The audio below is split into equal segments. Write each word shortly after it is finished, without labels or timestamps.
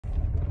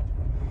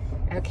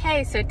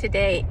Okay, so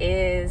today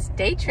is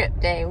day trip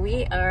day.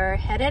 We are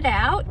headed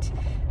out.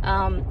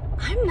 I'm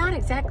not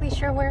exactly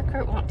sure where.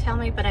 Kurt won't tell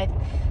me, but I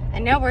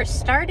know we're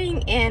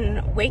starting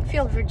in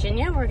Wakefield,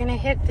 Virginia. We're gonna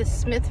hit the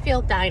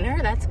Smithfield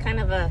Diner. That's kind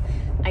of a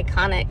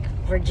iconic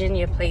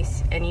Virginia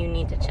place, and you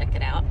need to check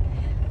it out.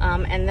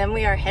 And then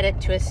we are headed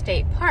to a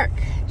state park,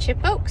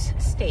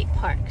 Chippokes State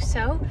Park.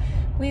 So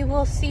we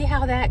will see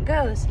how that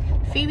goes.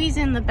 Phoebe's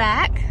in the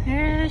back.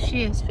 There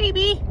she is,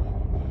 Phoebe.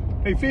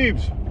 Hey,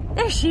 Phoebes.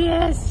 There she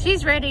is.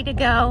 She's ready to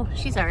go.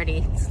 She's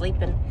already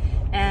sleeping.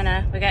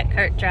 And we got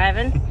Kurt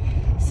driving.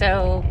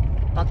 So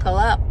buckle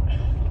up.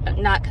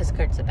 Not because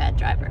Kurt's a bad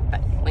driver,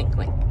 but wink,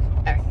 wink.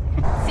 All right.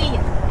 See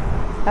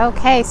ya.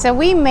 Okay, so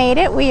we made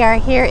it. We are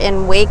here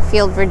in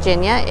Wakefield,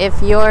 Virginia.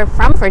 If you're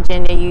from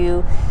Virginia,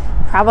 you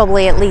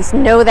probably at least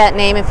know that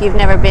name if you've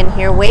never been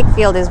here.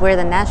 Wakefield is where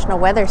the National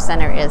Weather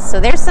Center is.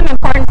 So there's some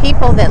important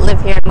people that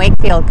live here in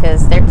Wakefield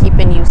because they're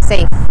keeping you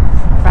safe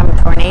from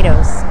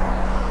tornadoes.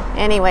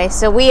 Anyway,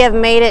 so we have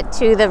made it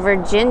to the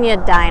Virginia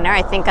Diner.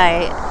 I think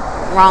I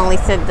wrongly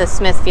said the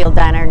Smithfield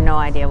Diner, no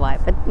idea why,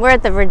 but we're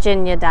at the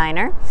Virginia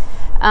Diner.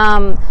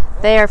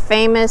 They are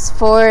famous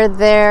for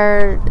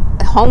their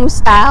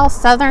home-style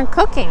Southern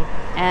cooking,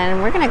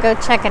 and we're gonna go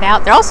check it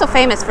out. They're also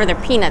famous for their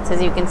peanuts.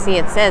 As you can see,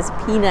 it says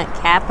peanut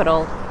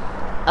capital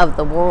of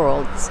the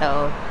world,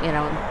 so, you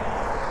know,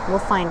 we'll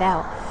find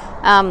out.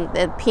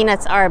 The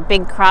peanuts are a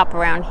big crop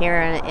around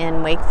here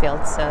in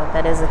Wakefield, so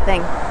that is a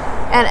thing.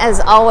 And as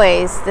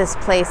always, this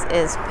place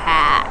is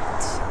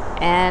packed.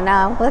 And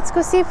let's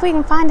go see if we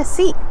can find a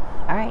seat.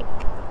 All right,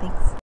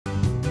 thanks.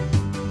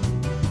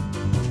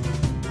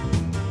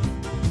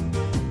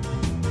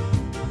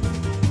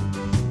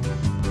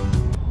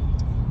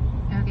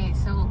 Okay,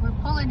 so we're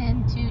pulling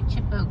into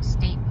Chippokes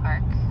State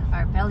Park.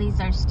 Our bellies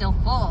are still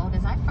full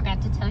because I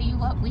forgot to tell you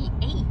what we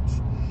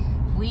ate.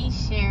 We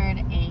shared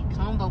a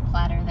combo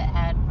platter that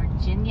had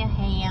Virginia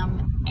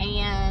ham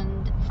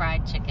and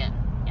fried chicken.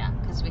 Yeah,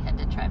 because we had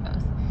to try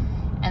both.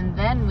 And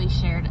then we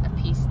shared a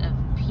piece of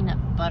peanut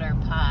butter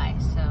pie.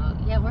 So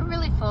yeah, we're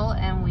really full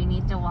and we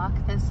need to walk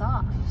this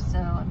off. So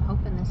I'm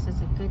hoping this is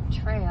a good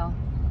trail.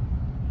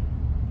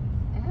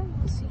 And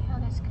we'll see how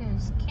this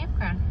goes.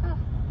 Campground, huh?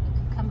 You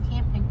could come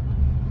camping.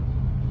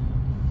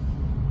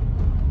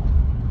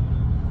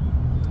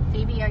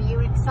 Phoebe, are you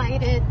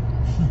excited?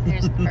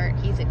 There's Kurt,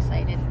 he's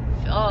excited.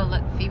 Oh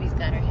look, Phoebe's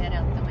got her head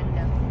out the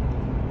window.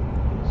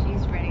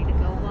 She's ready to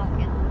go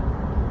walking.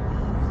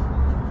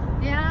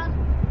 Yeah?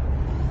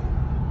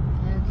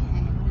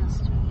 Okay, what else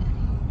do we got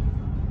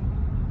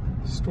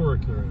here?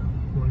 Historic area.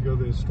 You want to go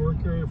to the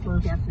historic area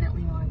first? I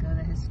definitely want to go to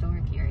the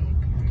historic area.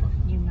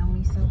 You know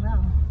me so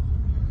well.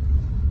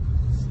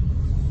 Let's see.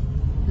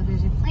 So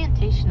there's a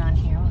plantation on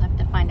here. We'll have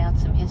to find out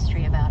some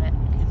history about it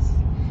because,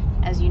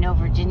 as you know,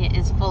 Virginia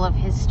is full of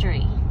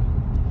history.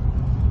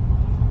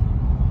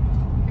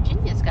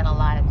 Virginia's got a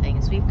lot of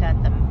things. We've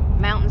got the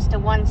mountains to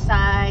one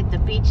side, the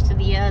beach to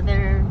the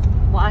other,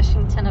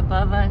 Washington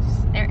above us.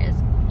 There is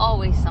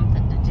always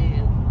something to do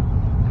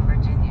in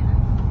Virginia.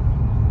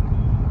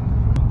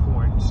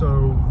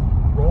 So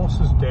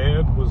Ross's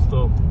dad was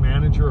the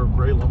manager of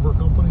Gray Lumber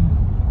Company.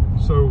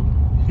 So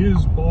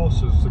his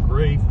bosses, the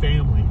Gray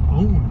family,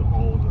 owned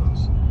all of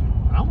this.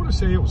 And I want to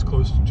say it was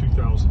close to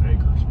 2,000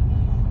 acres.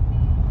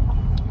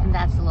 And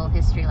that's a little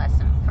history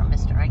lesson from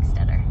Mr.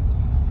 Eichstetter.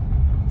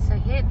 So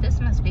here, this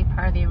must be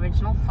part of the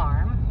original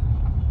farm.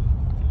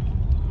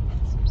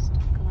 Some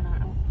stuff going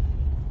on.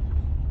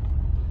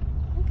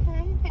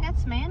 Okay, they got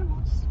some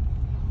animals.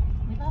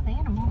 We love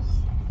animals.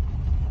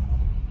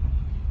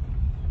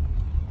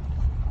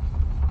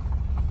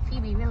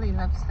 Phoebe really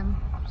loves them.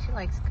 She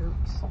likes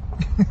goats.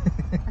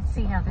 Let's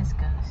see how this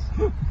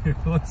goes. Yeah,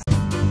 let's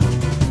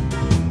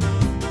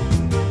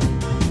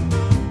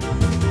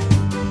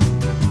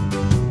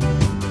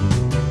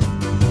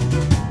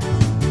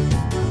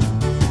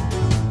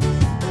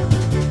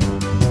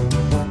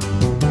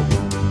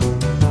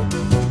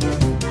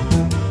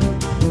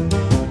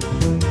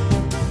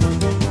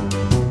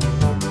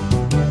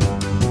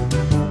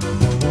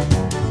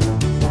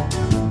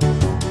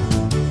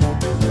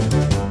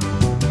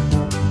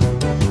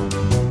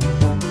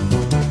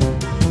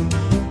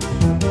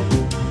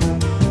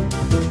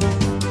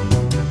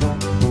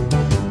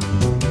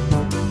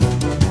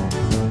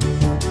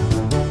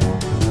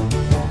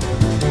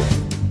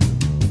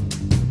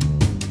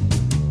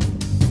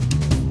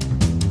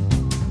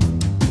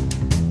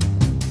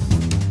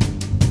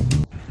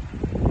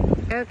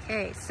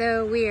Okay,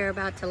 so we are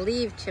about to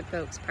leave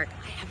Chippokes Park.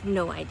 I have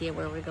no idea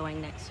where we're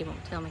going next. You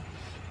won't tell me.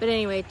 But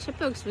anyway,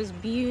 Chippokes was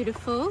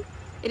beautiful.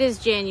 It is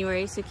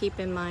January, so keep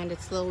in mind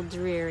it's a little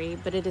dreary,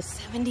 but it is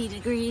 70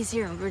 degrees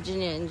here in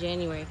Virginia in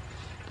January.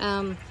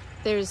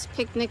 There's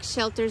picnic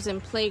shelters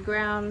and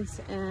playgrounds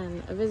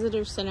and a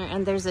visitor center,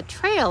 and there's a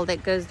trail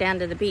that goes down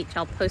to the beach.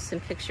 I'll post some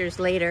pictures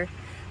later.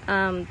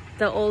 The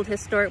old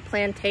historic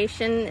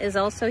plantation is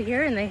also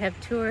here, and they have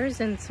tours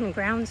and some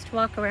grounds to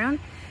walk around.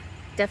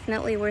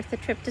 Definitely worth a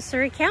trip to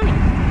Surry County.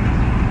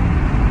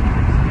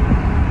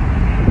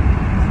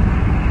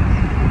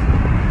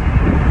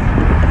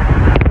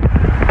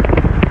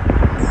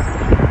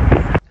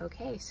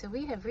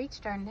 have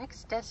reached our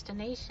next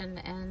destination,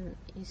 and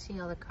you see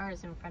all the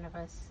cars in front of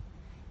us.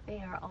 They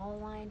are all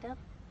lined up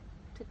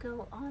to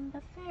go on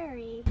the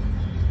ferry.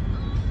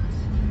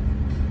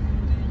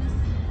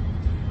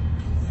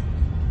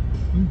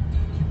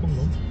 Keep on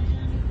going.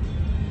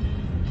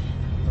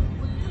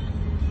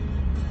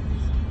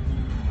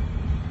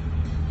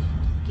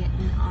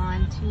 Getting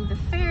on to the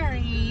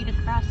ferry to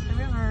cross the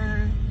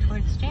river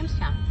towards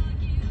Jamestown.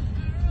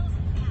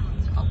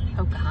 It's called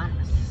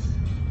Pocahontas.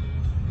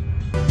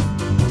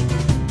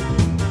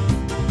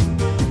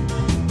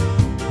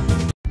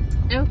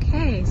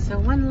 Okay, so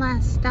one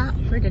last stop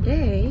for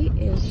today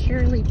is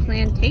Shirley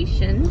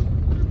Plantation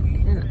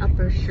in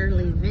Upper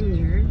Shirley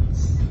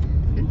Vineyards.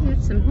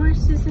 There's some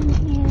horses in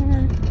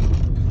here.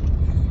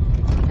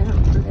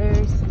 Oh,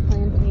 there's the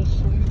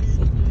plantation.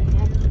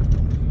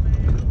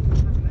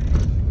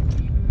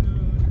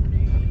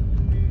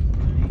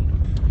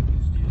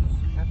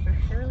 Upper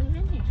Shirley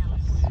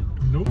Vineyards.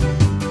 Nope.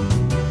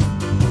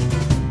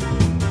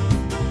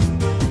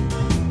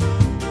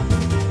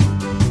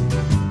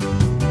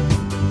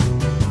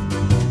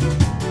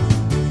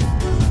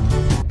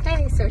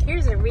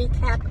 Here's a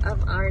recap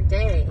of our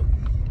day.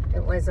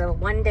 It was a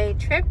one-day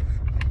trip.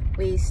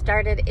 We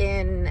started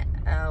in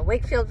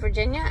Wakefield,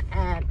 Virginia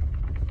at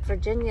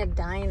Virginia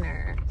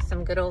Diner,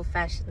 some good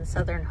old-fashioned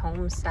Southern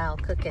home-style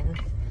cooking.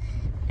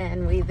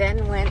 And we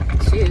then went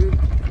to,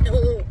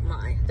 oh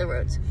my, the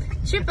roads,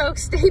 Chippokes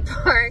State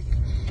Park,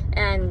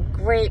 and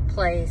great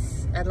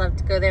place. I'd love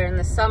to go there in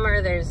the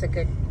summer. There's a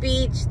good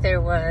beach,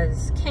 there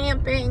was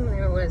camping,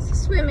 there was a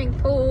swimming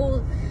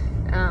pool,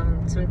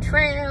 some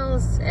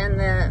trails, and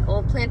the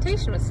old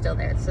plantation was still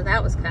there, so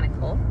that was kind of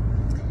cool.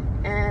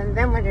 And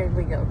then where did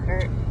we go,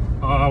 Kurt?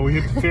 We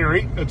hit the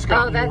ferry at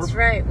Scotland. Oh, that's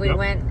right. We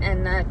went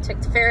and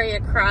took the ferry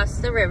across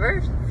the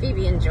river.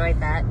 Phoebe enjoyed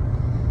that.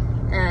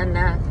 And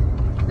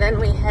then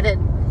we headed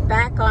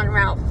back on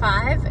Route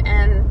 5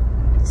 and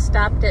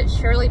stopped at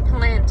Shirley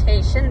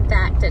Plantation.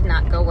 That did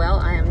not go well.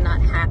 I am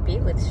not happy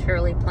with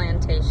Shirley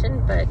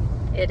Plantation, but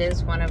it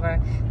is one of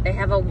our, they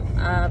have a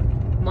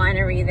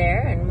winery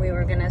there, and we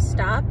were gonna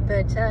stop,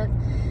 but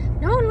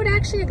no one would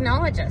actually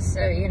acknowledge us,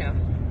 so you know,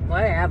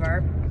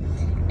 whatever.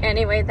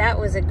 Anyway, that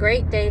was a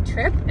great day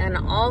trip, and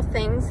all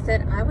things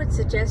that I would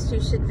suggest you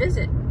should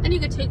visit. And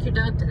you could take your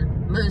dog to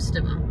most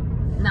of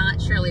them.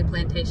 Not Shirley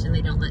Plantation,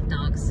 they don't let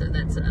dogs, so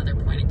that's another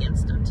point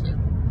against them too.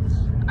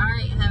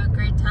 Alright, have a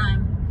great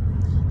time.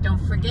 Don't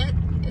forget,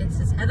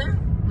 this is Heather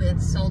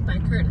with Sold by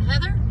Kurt and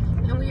Heather,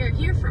 and we are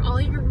here for all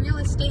your real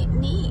estate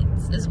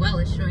needs, as well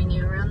as showing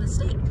you around the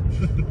state.